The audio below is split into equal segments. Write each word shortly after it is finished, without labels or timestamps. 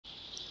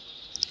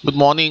Good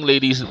morning,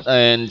 ladies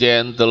and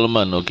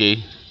gentlemen.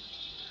 Okay,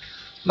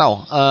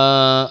 now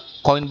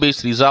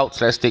Coinbase results.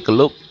 Let's take a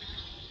look.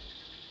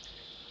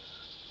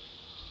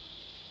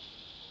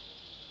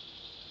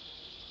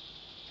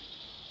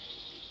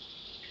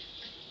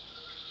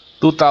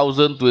 Two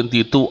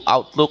 2022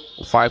 outlook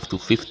 5 to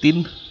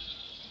 15.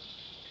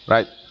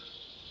 Right.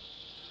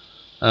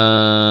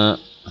 Uh,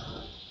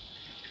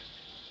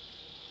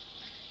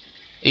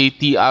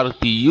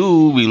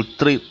 ATRPU will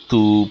trade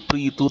to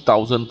pre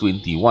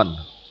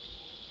 2021.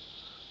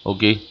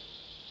 Okay.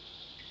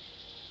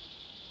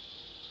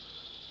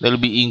 There will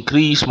be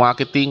increased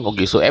marketing.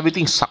 Okay, so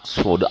everything sucks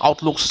for the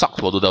outlook sucks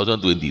for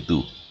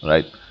 2022.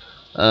 Right.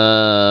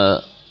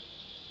 Uh,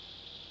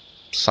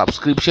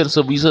 Subscription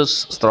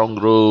services strong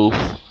growth.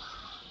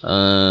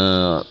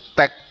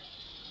 Tech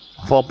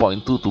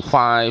 4.2 to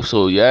 5,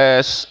 so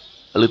yes,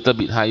 a little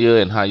bit higher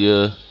and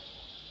higher.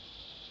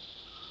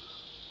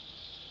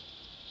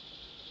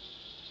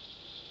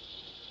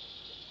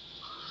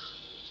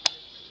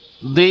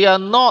 They are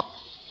not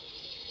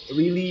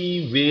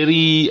really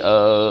very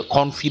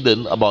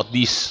confident about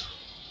this.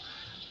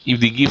 If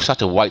they give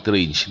such a wide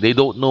range, they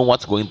don't know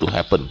what's going to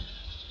happen,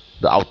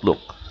 the outlook,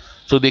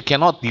 so they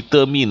cannot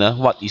determine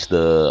what is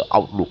the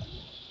outlook.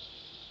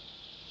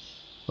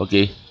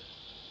 Okay,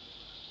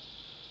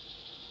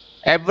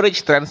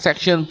 average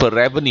transaction per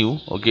revenue.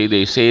 Okay,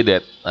 they say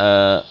that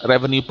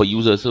revenue per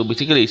user, so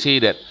basically they say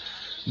that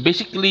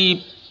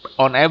basically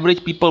on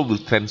average people will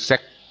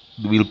transact,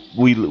 will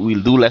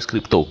do less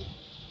crypto.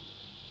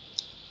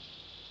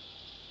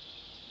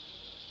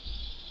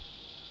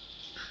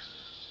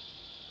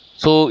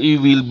 So it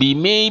will be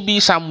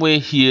maybe somewhere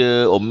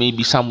here, or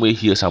maybe somewhere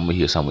here, somewhere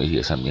here, somewhere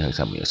here, somewhere here,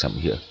 somewhere here,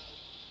 somewhere here.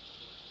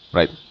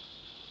 Right?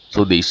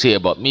 So they say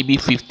about maybe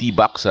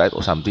 $50, right,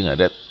 or something like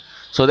that.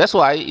 So that's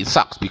why it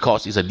sucks,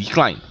 because it's a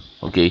decline.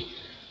 Okay.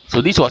 So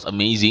this was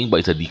amazing,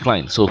 but it's a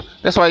decline. So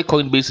that's why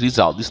Coinbase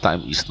result this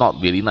time is not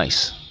very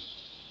nice.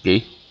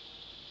 Okay.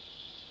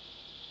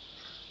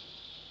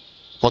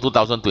 For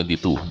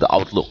 2022, the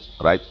outlook,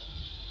 right?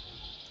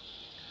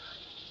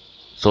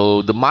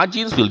 So the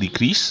margins will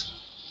decrease,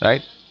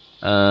 right?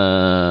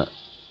 Uh,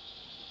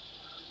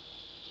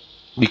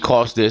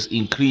 because there's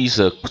increased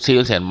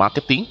sales and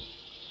marketing.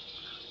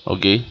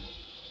 Okay.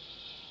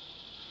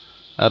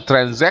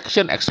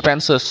 Transaction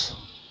expenses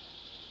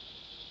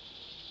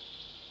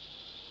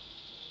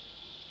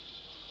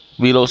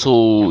will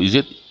also, is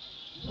it,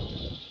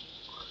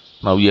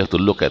 now we have to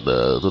look at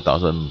the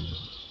 2000.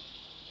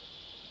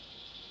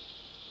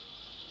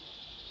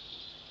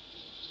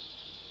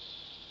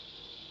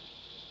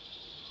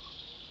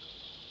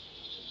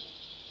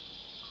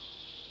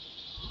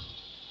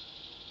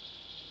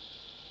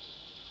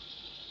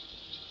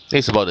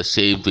 It's about the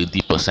same,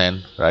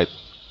 20%, right?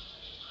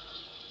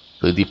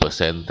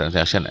 20%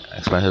 transaction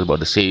expenses, about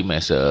the same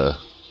as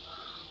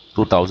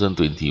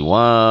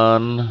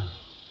 2021.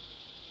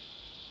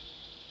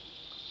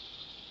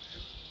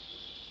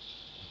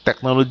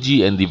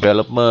 Technology and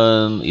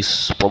development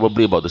is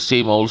probably about the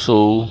same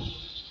also.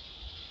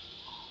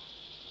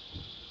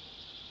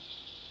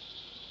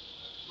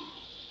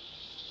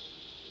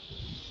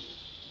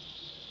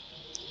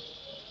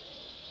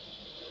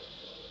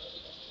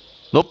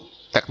 Nope,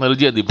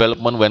 technology and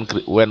development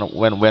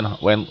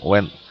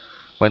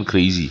went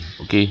crazy.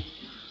 Okay,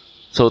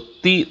 so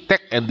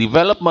tech and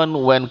development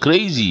went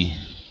crazy.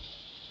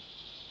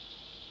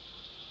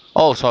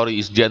 Oh, sorry,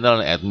 it's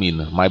general and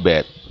admin. My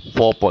bad.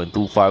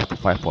 4.25 to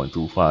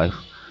 5.25.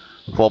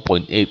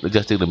 4.8. Let's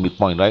just take the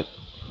midpoint, right?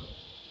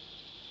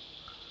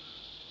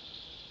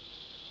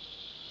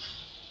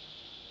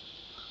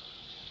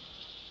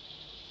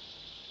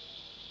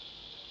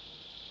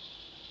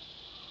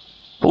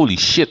 Holy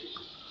shit.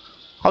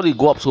 How did it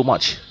go up so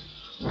much?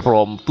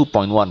 From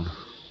 2.1.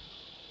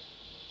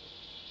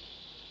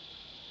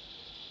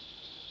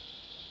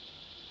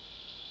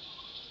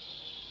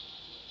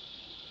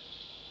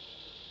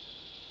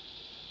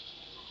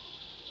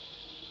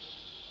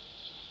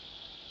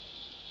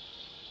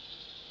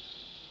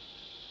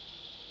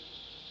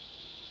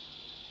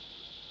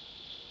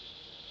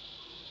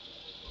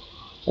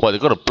 What, they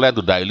got a plan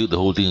to dilute the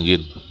whole thing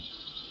again?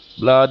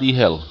 Bloody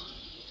hell.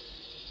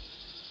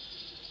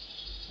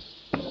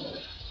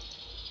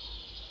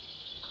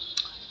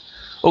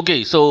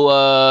 Okay, so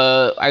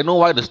I know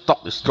why the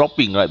stock is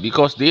dropping, right?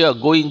 Because they are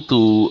going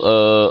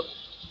to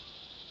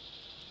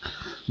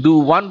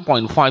do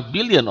 1.5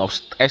 billion of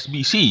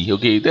SBC.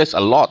 Okay, that's a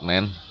lot,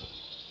 man.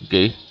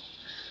 Okay.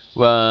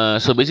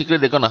 So basically,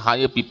 they're gonna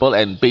hire people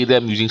and pay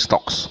them using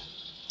stocks.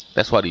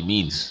 That's what it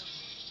means.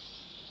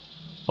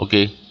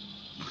 Okay.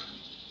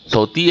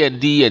 So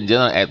T&D and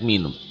general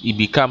admin, it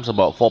becomes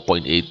about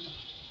 4.8.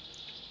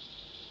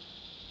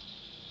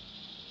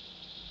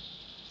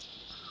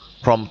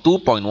 From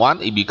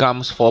 2.1, it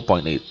becomes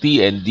 4.8.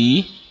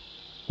 T&D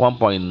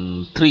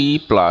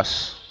 1.3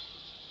 plus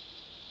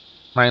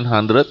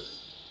 900.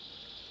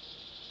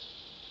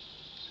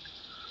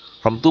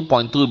 From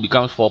 2.2, it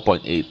becomes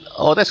 4.8.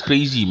 Oh, that's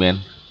crazy, man.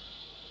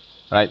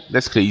 Right?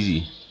 That's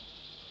crazy.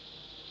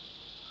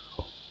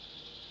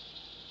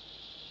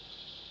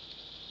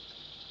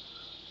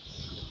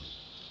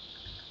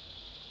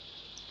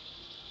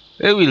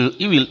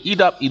 it will eat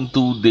up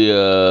into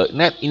the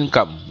net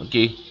income.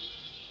 Okay,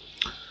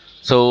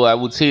 so I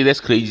would say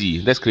that's crazy.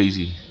 That's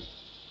crazy.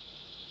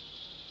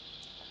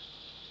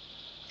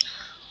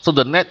 So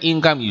the net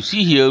income you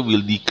see here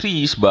will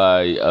decrease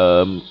by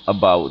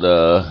about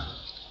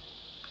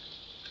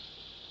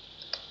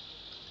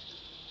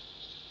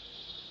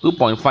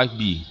 2.5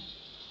 B.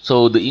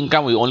 So the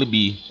income will only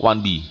be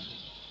 1 B.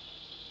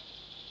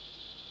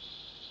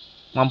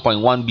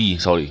 1.1 B,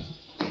 sorry.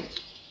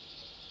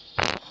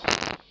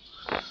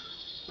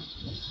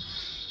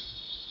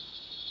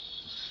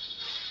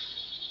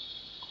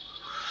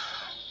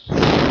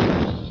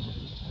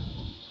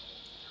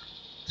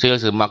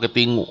 Sales and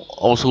marketing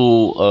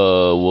also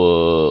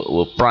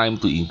were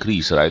primed to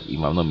increase, right? If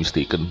I'm not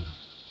mistaken.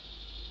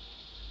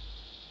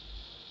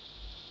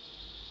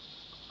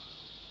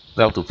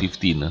 12 to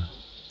 15.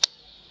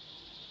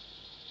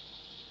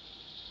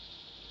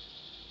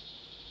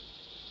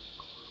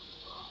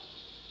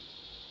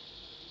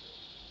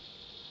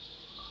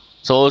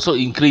 So also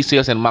increase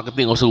sales and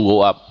marketing also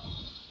go up.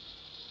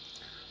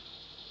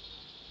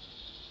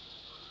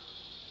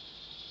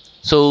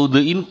 So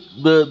the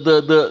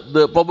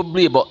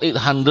probably about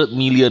 800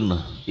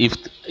 million, if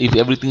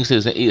everything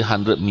says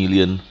 800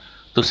 million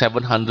to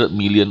 700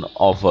 million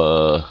of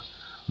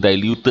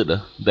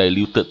diluted.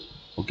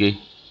 Okay,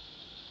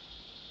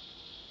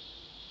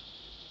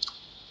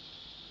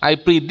 I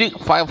predict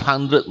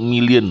 500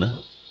 million.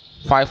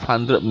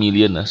 500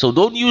 million. So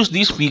don't use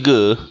this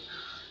figure.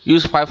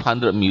 Use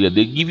 500 million.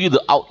 They give you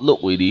the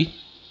outlook already,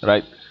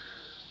 right?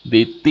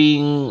 They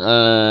think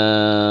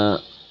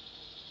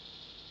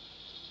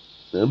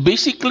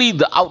basically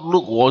the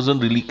outlook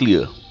wasn't really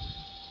clear.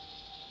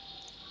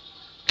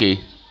 Okay,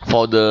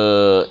 for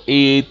the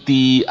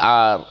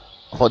ATR,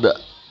 for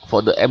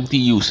the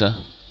MTUs,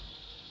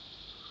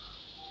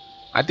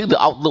 I think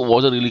the outlook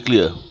wasn't really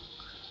clear.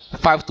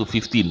 5 to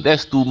 15,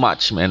 that's too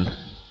much, man.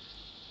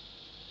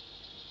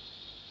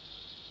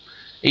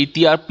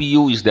 ATR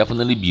PU is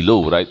definitely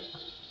below, right?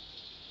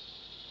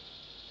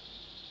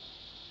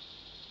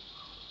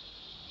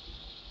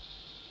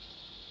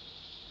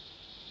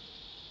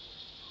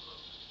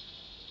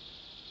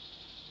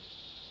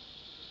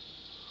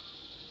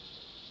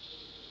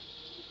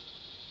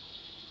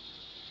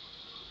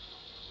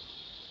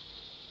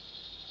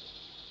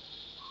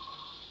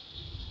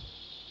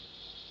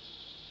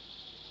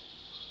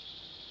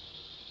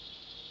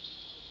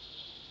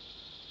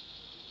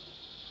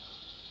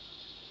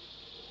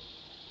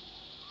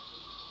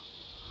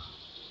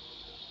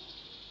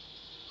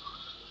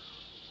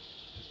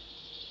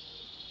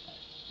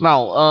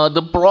 Now,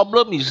 the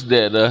problem is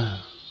that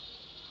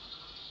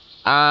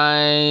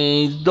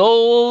I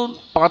don't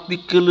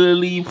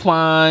particularly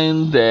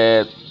find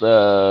that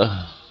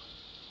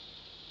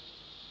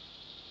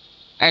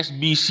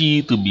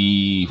SBC to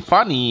be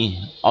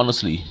funny,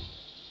 honestly.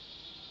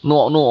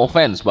 No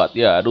offense, but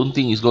yeah, I don't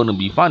think it's going to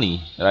be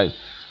funny, right?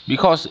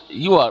 Because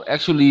you are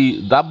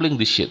actually doubling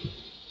the shit.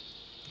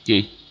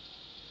 Okay,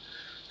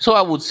 so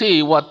I would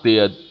say what they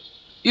are,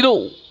 you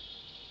know,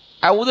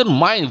 I wouldn't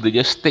mind if they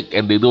just stick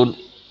and they don't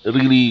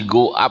really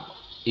go up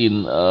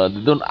in,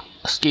 they don't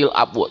scale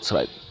upwards,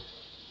 right?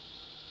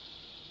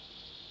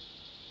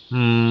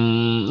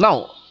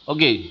 Now,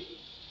 okay,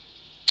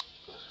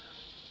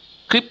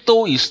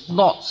 crypto is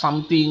not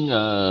something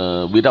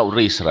without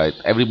risk, right?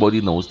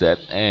 Everybody knows that,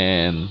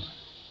 and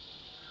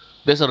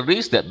there's a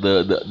risk that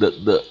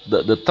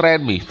the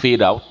trend may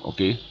fade out.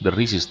 Okay, the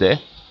risk is there.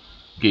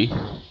 Okay,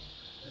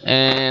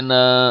 and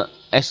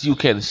as you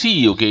can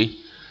see, okay,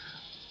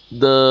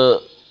 the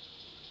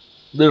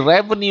the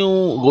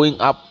revenue going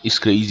up is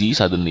crazy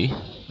suddenly,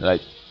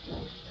 right?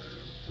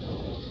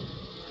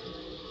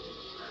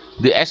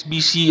 The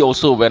SBC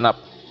also went up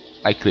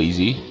like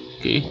crazy.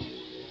 Okay,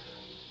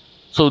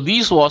 so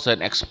this was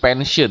an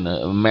expansion,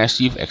 a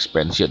massive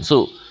expansion.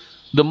 So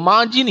the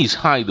margin is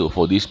high though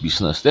for this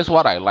business. That's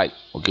what I like.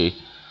 Okay,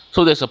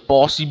 so there's a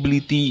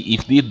possibility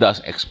if it does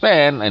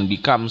expand and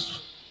becomes,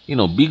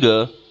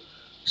 bigger,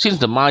 since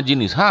the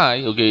margin is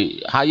high,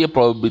 okay, higher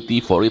probability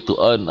for it to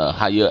earn a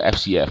higher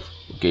FCF.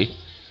 Okay,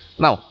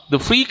 now the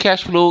free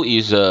cash flow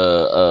is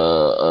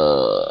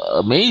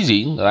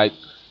amazing, right?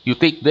 You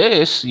take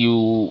this,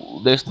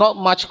 there's not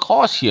much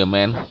cost here,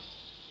 man,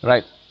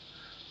 right?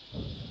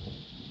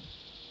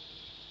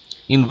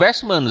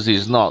 Investments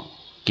is not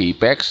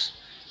capex.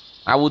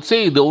 I would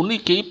say the only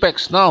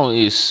capex now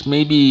is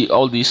maybe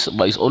all this,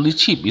 but it's only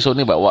cheap. It's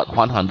only about what,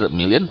 100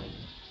 million,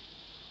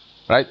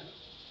 right?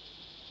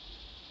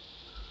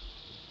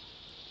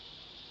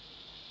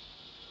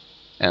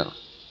 And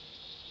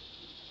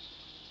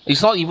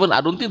it's not even,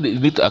 I don't think that you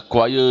need to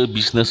acquire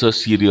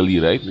businesses serially,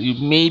 right?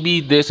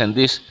 Maybe this and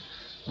this.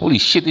 Holy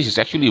shit, this is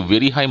actually a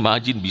very high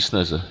margin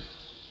business.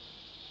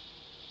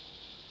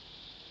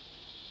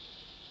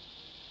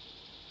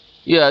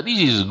 Yeah, this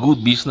is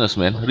good business,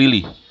 man,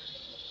 really.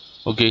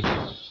 Okay,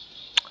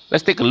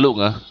 let's take a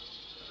look.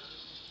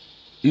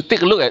 You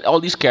take a look at all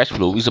this cash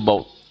flow. It's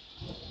about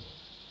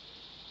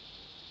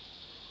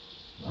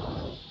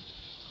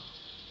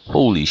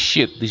Holy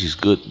shit, this is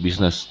good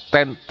business.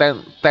 10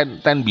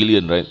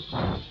 billion, right?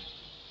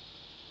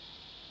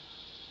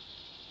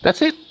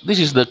 That's it. This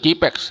is the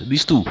capex,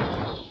 these two.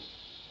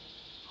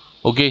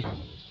 Okay.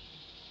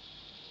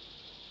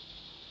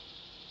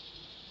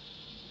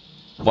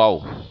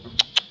 Wow.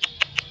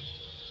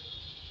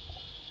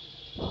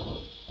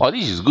 Oh,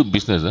 this is good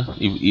business, huh?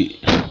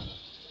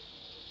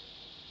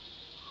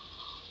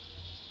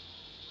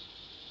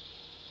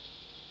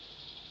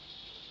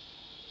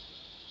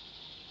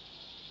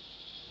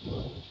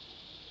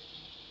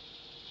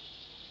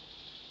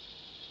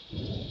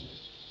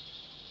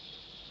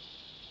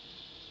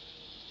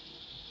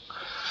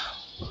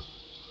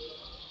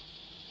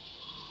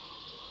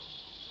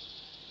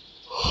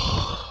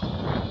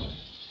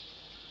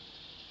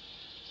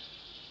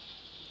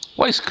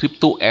 Why is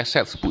crypto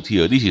assets put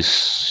here? This is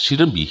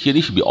shouldn't be here.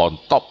 This should be on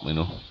top, you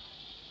know.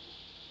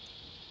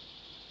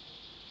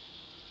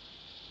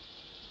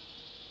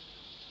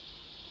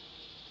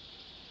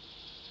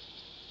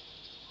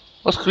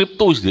 Because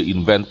crypto is the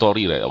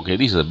inventory, right? Okay,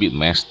 this is a bit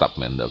messed up,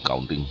 man, the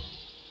accounting.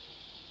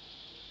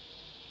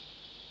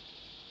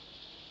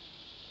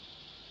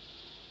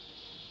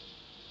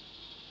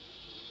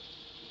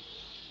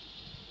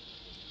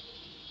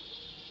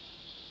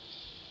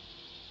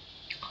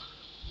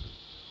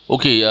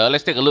 Okay,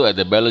 let's take a look at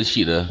the balance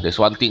sheet. There's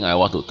one thing I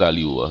want to tell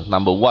you.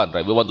 Number one,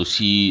 right, we want to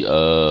see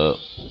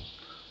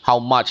how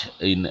much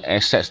in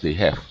assets they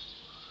have.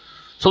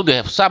 So they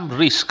have some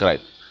risk, right,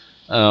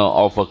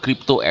 of a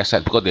crypto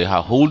asset because they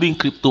are holding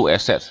crypto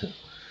assets.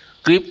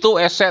 Crypto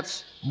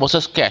assets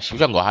versus cash,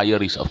 which one got higher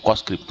risk? Of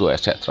course, crypto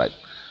assets, right?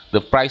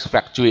 The price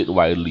fluctuate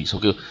wildly.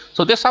 Okay,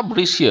 so there's some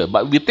risk here,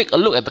 but we take a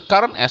look at the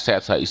current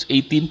assets. It's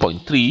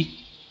 18.3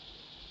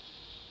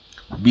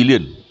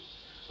 billion.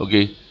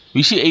 Okay,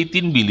 we see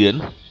 18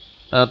 billion.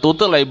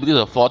 Total liabilities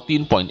are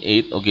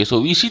 14.8. Okay,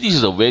 so we see this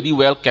is a very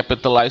well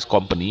capitalized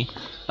company.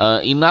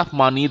 Enough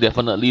money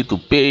definitely to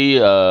pay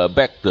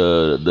back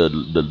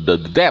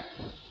the debt,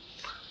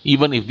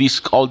 even if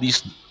all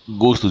this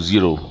goes to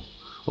zero.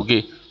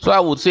 Okay, so I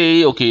would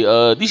say, okay,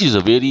 this is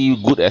a very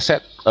good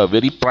asset, a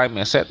very prime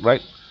asset,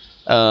 right?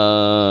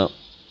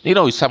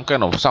 It's some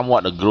kind of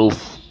somewhat a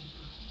growth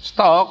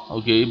stock.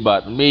 Okay,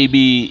 but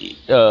maybe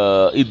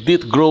it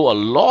did grow a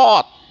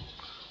lot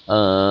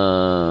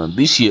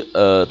this year,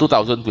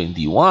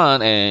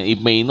 2021, and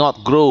it may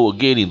not grow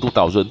again in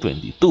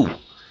 2022,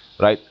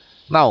 right?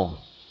 Now,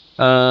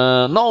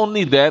 not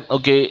only that,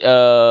 okay,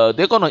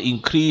 they're gonna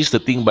increase the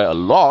thing by a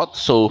lot,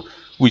 so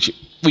which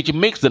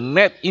makes the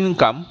net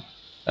income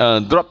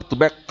drop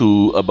back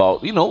to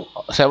about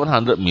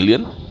 700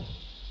 million,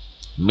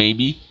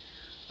 maybe.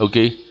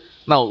 Okay.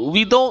 Now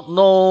we don't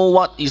know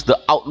what is the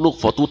outlook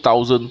for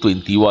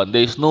 2021.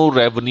 There is no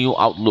revenue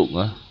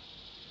outlook.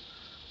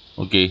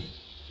 Okay.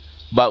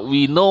 But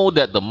we know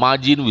that the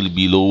margin will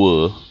be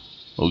lower.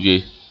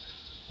 Okay,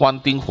 one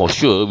thing for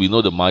sure, we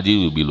know the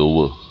margin will be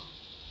lower.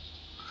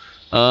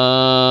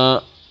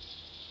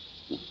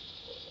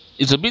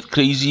 It's a bit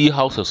crazy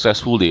how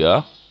successful they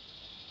are.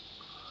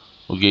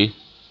 Okay,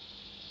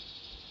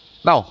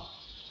 now,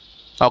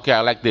 okay,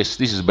 I like this.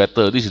 This is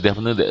better. This is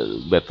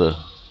definitely better.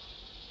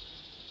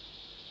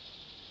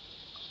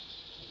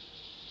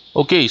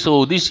 Okay,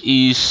 so this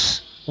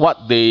is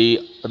what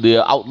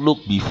their outlook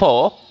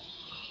before.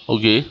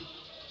 Okay,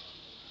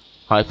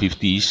 high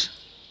 50s.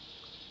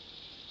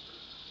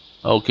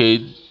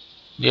 Okay,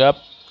 yep.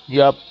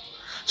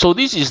 So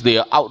this is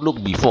their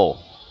outlook before,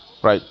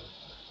 right?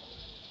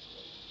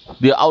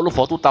 Their outlook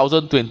for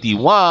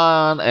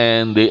 2021,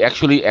 and they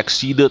actually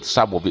exceeded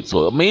some of it.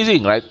 So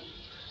amazing, right?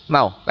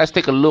 Now let's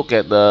take a look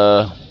at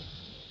the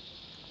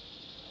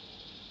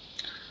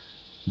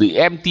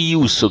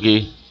MTUs.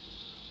 Okay,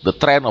 the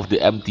trend of the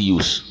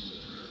MTUs.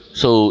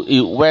 So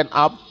it went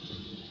up,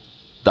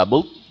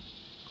 doubled.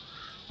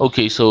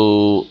 Okay,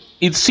 so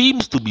it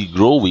seems to be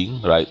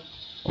growing, right?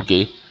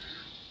 Okay,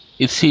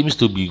 it seems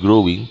to be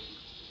growing.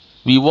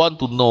 We want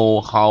to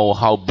know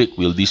how big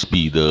will this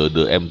be, the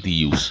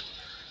MTUs,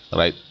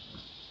 right?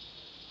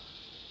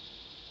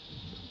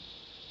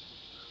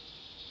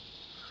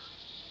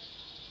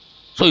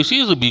 So it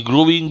seems to be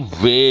growing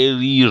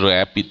very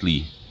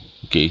rapidly.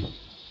 Okay,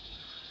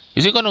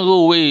 is it gonna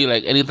go away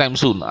like anytime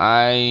soon?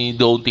 I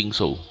don't think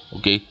so.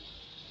 Okay,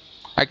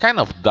 I kind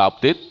of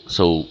doubt it,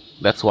 so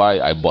that's why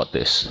I bought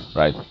this,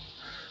 right?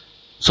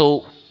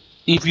 So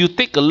if you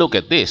take a look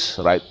at this,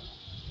 right?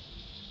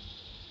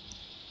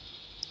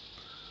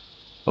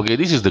 Okay,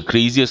 this is the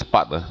craziest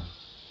part,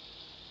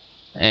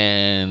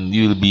 and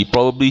you'll be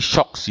probably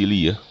shocked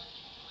silly.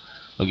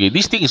 Okay,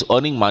 this thing is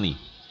earning money,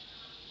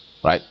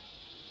 right?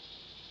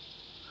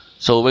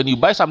 So when you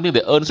buy something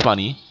that earns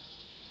money,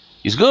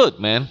 it's good,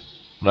 man,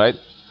 right?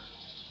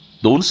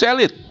 Don't sell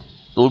it.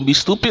 Don't be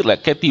stupid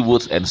like Cathy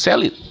Woods and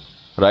sell it,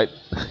 right?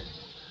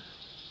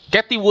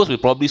 Cathy Woods will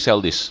probably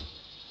sell this.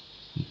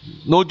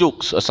 No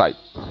jokes aside.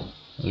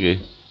 Okay.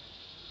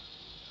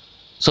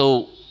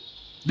 So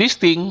this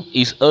thing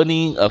is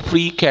earning a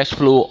free cash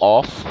flow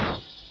of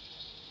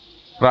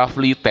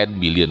roughly 10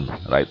 million,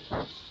 right?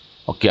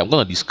 Okay, I'm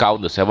gonna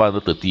discount the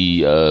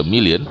 730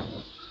 million.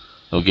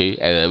 Okay,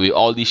 and with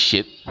all this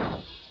shit,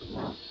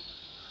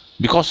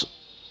 because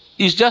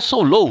it's just so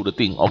low, the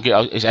thing. Okay,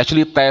 it's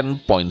actually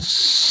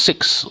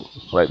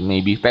 10.6, right?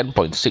 Maybe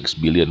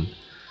 10.6 billion.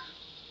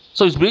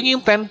 So it's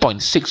bringing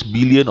 10.6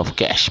 billion of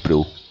cash,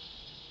 bro.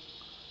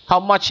 How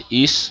much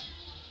is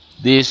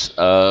this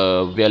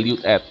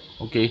valued at?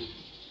 Okay,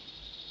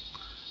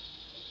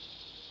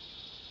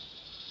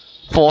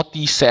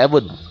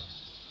 47.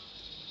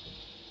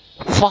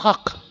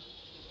 Fuck,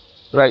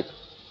 right?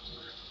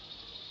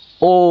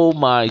 Oh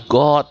my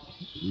god,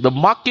 the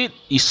market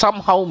is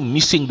somehow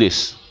missing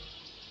this.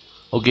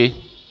 Okay,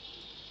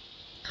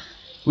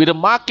 with a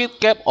market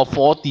cap of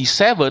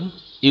 47,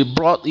 it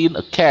brought in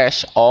a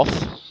cash of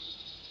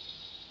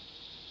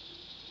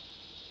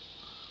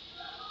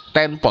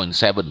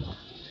 10.7.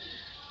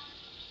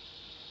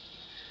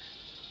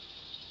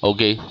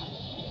 Okay,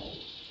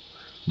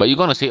 but you're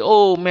gonna say,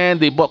 oh man,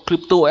 they bought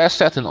crypto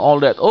assets and all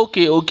that.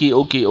 Okay, okay,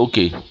 okay,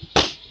 okay.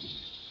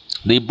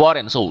 They bought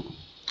and sold.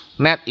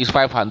 Net is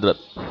 500.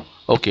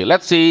 Okay,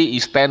 let's say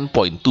it's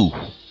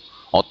 10.2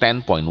 or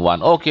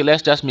 10.1. Okay,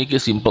 let's just make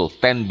it simple,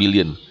 10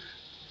 billion.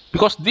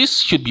 Because this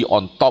should be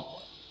on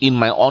top, in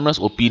my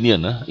honest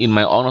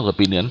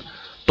opinion.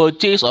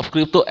 Purchase of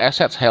crypto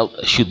assets held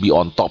should be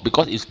on top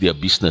because it's their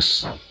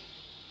business.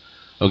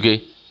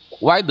 Okay,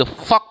 why the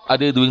fuck are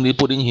they doing? They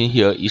putting in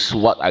here is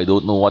what I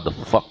don't know what the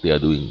fuck they are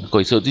doing.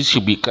 Okay, so this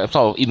should be sort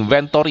of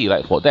inventory,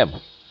 right, for them.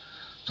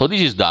 So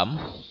this is dumb.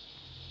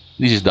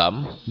 This is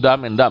dumb,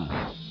 dumb and dumb.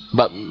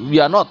 But we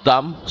are not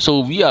dumb,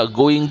 so we are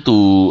going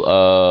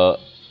to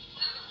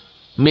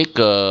make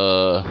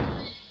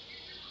a.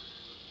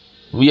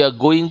 We are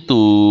going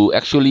to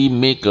actually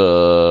make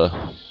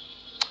a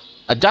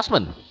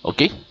adjustment.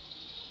 Okay.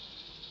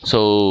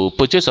 So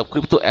purchase of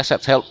crypto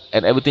assets held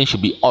and everything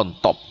should be on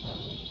top.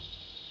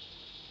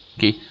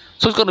 Okay,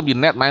 so it's going to be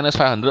net minus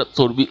 500.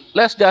 So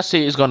let's just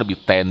say it's going to be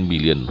 10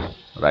 billion,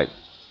 right?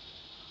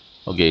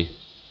 Okay,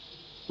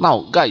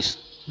 now guys,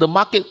 the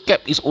market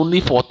cap is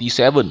only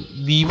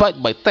 47.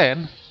 Divide by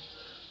 10.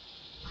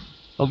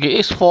 Okay,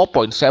 it's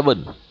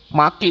 4.7.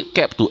 Market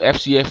cap to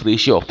FCF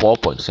ratio of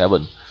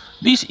 4.7.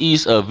 This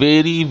is a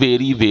very,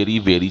 very, very,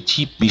 very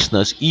cheap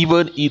business,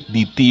 even it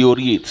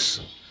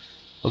deteriorates.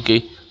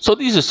 Okay, so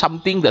this is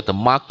something that the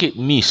market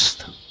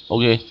missed.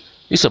 Okay,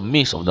 it's a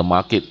miss of the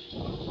market,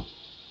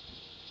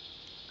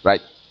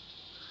 right?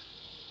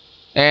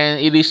 And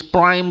it is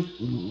prime.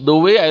 The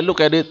way I look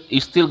at it,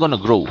 it's still gonna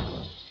grow.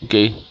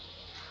 Okay,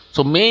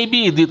 so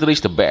maybe it did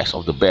reach the best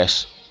of the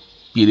best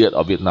period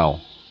of it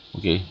now.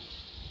 Okay,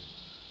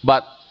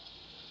 but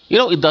you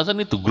know, it doesn't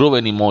need to grow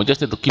anymore. It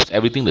just need to keep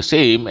everything the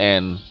same.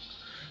 And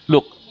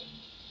look,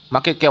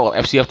 market cap of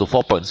FCF to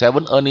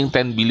 4.7, earning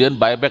 10 billion,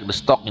 buy back the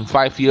stock in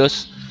 5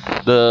 years,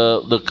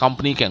 the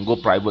company can go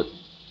private.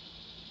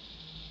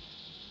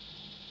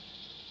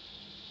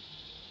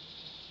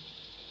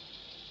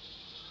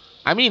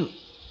 I mean,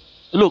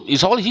 look,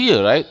 it's all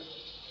here, right?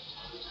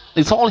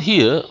 It's all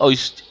here, or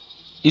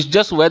it's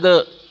just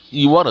whether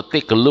you want to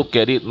take a look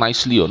at it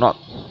nicely or not.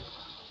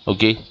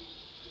 Okay,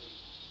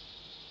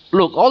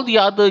 look, all the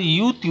other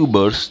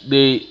YouTubers,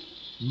 they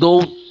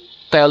don't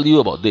tell you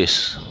about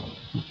this.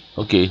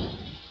 Okay,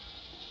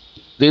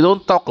 they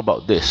don't talk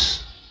about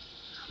this.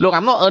 Look,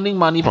 I'm not earning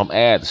money from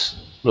ads.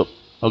 Look,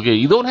 okay,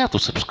 you don't have to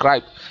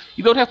subscribe,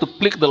 you don't have to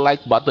click the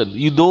like button,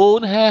 you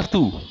don't have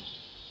to.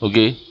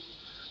 Okay,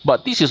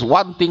 but this is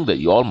one thing that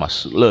you all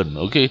must learn.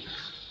 Okay,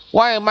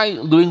 why am I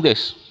doing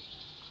this?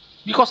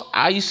 Because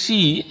I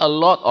see a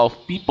lot of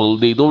people,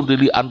 they don't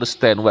really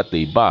understand what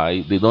they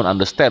buy, they don't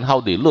understand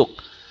how they look.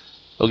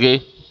 Okay,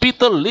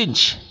 Peter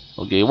Lynch,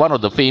 okay, one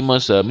of the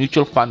famous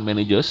mutual fund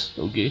managers.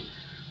 Okay,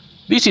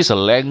 this is a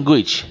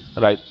language,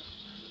 right?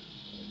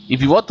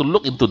 If you want to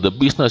look into the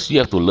business, you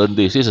have to learn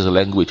this. This is a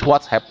language,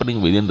 what's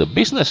happening within the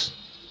business.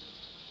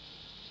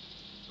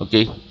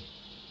 Okay,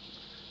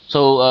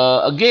 so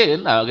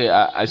again, okay,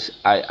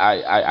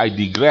 I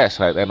digress,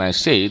 right? And I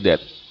say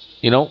that,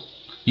 you know,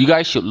 you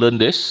guys should learn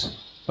this.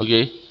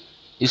 Okay,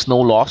 it's no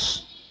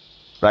loss,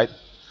 right?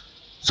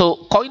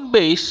 So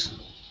COINbase,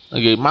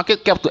 okay,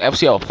 market cap to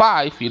FCF of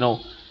 5, you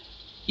know,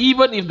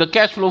 even if the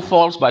cash flow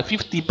falls by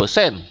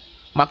 50%,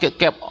 market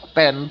cap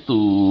 10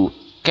 to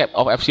cap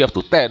of FCF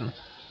to 10,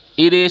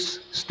 it is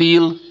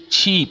still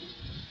cheap.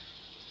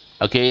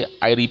 Okay,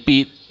 I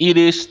repeat, it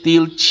is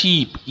still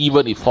cheap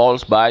even if it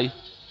falls by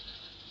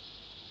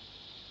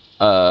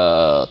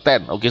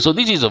 10. Okay, so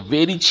this is a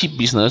very cheap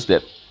business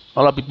that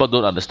a lot of people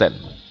don't understand.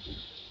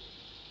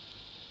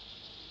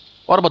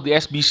 What about the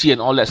SBC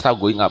and all that stuff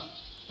going up?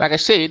 Like I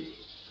said,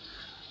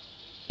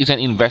 it's an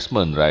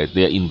investment, right?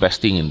 They're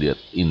investing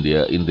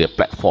in their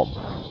platform.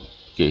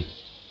 Okay,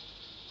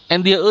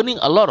 and they're earning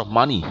a lot of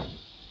money.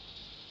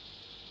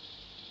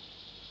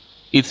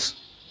 It's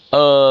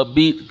a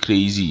bit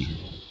crazy.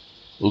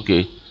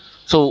 Okay,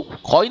 so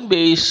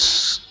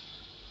COINbase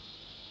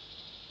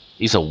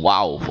is a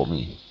wow for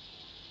me.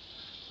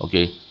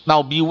 Okay,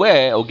 now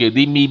beware. Okay,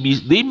 they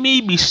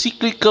may be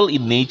cyclical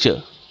in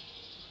nature.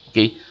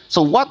 Okay,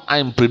 So what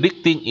I'm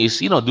predicting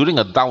is, during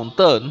a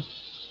downturn,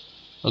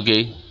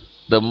 okay,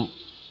 the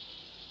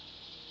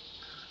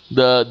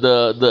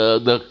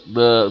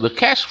the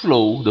cash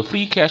flow, the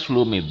free cash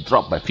flow may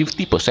drop by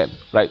 50%,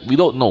 right? We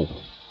don't know.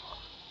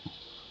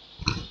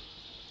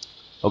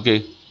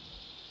 Okay.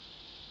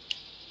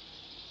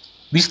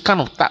 These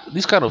kind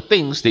of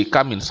things, they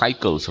come in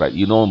cycles, right?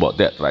 You know about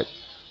that, right?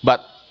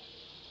 But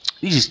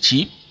this is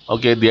cheap.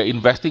 Okay, they're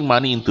investing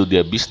money into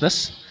their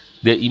business,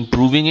 they're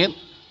improving it.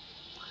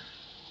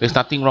 There's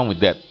nothing wrong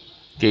with that.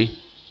 Okay.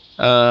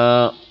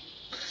 uh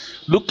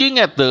Looking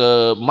at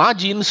the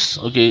margins,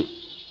 okay,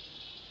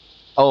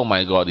 oh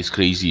my god, it's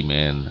crazy,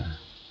 man.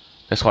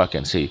 That's all I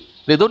can say.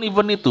 They don't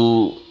even need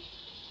to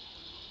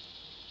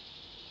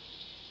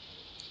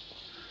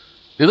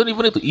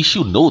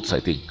issue notes, I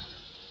think.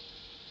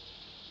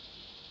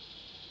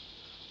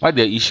 Why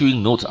they're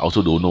issuing notes, I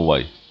also don't know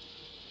why.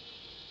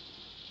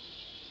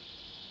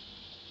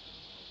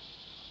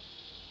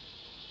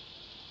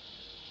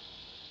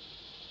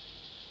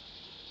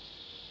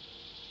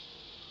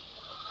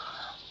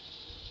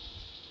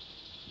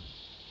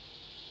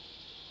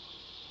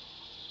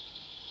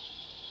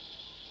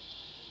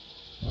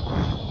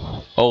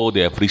 Oh,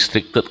 they have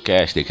restricted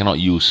cash they cannot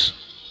use.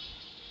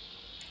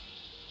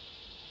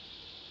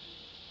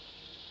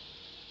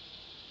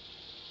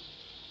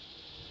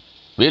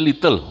 Very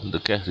little, the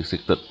cash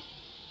restricted.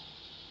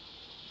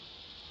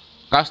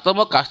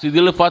 Customer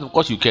custodial fund, of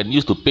course, you can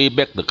use to pay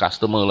back the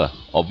customer lah,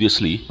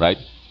 obviously, right?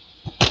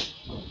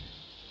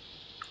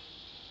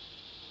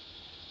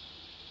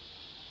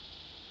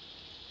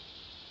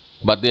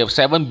 But they have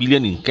 7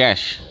 billion in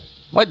cash.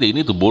 Why they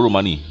need to borrow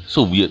money?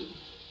 So weird.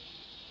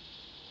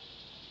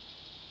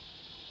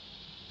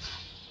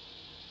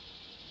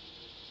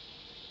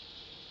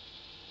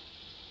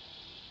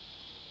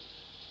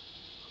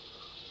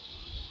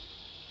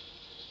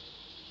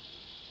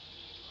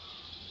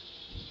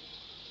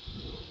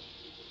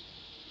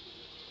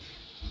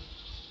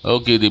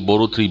 Okay, they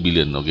borrow 3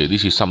 billion. Okay,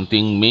 this is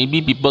something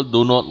maybe people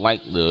do not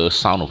like the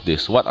sound of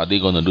this. What are they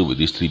going to do with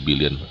this 3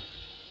 billion?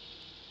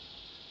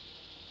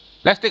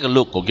 Let's take a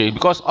look, okay?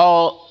 Because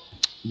all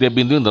they've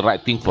been doing the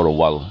right thing for a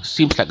while.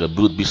 Seems like a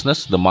good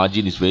business. The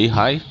margin is very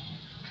high.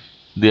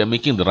 They are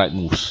making the right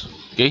moves.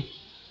 Okay.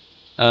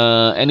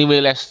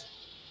 Anyway, let's,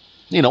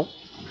 you know,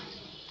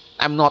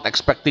 I'm not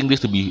expecting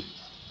this to be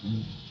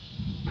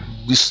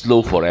this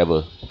slow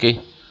forever. Okay.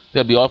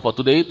 That'll be all for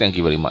today. Thank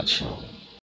you very much.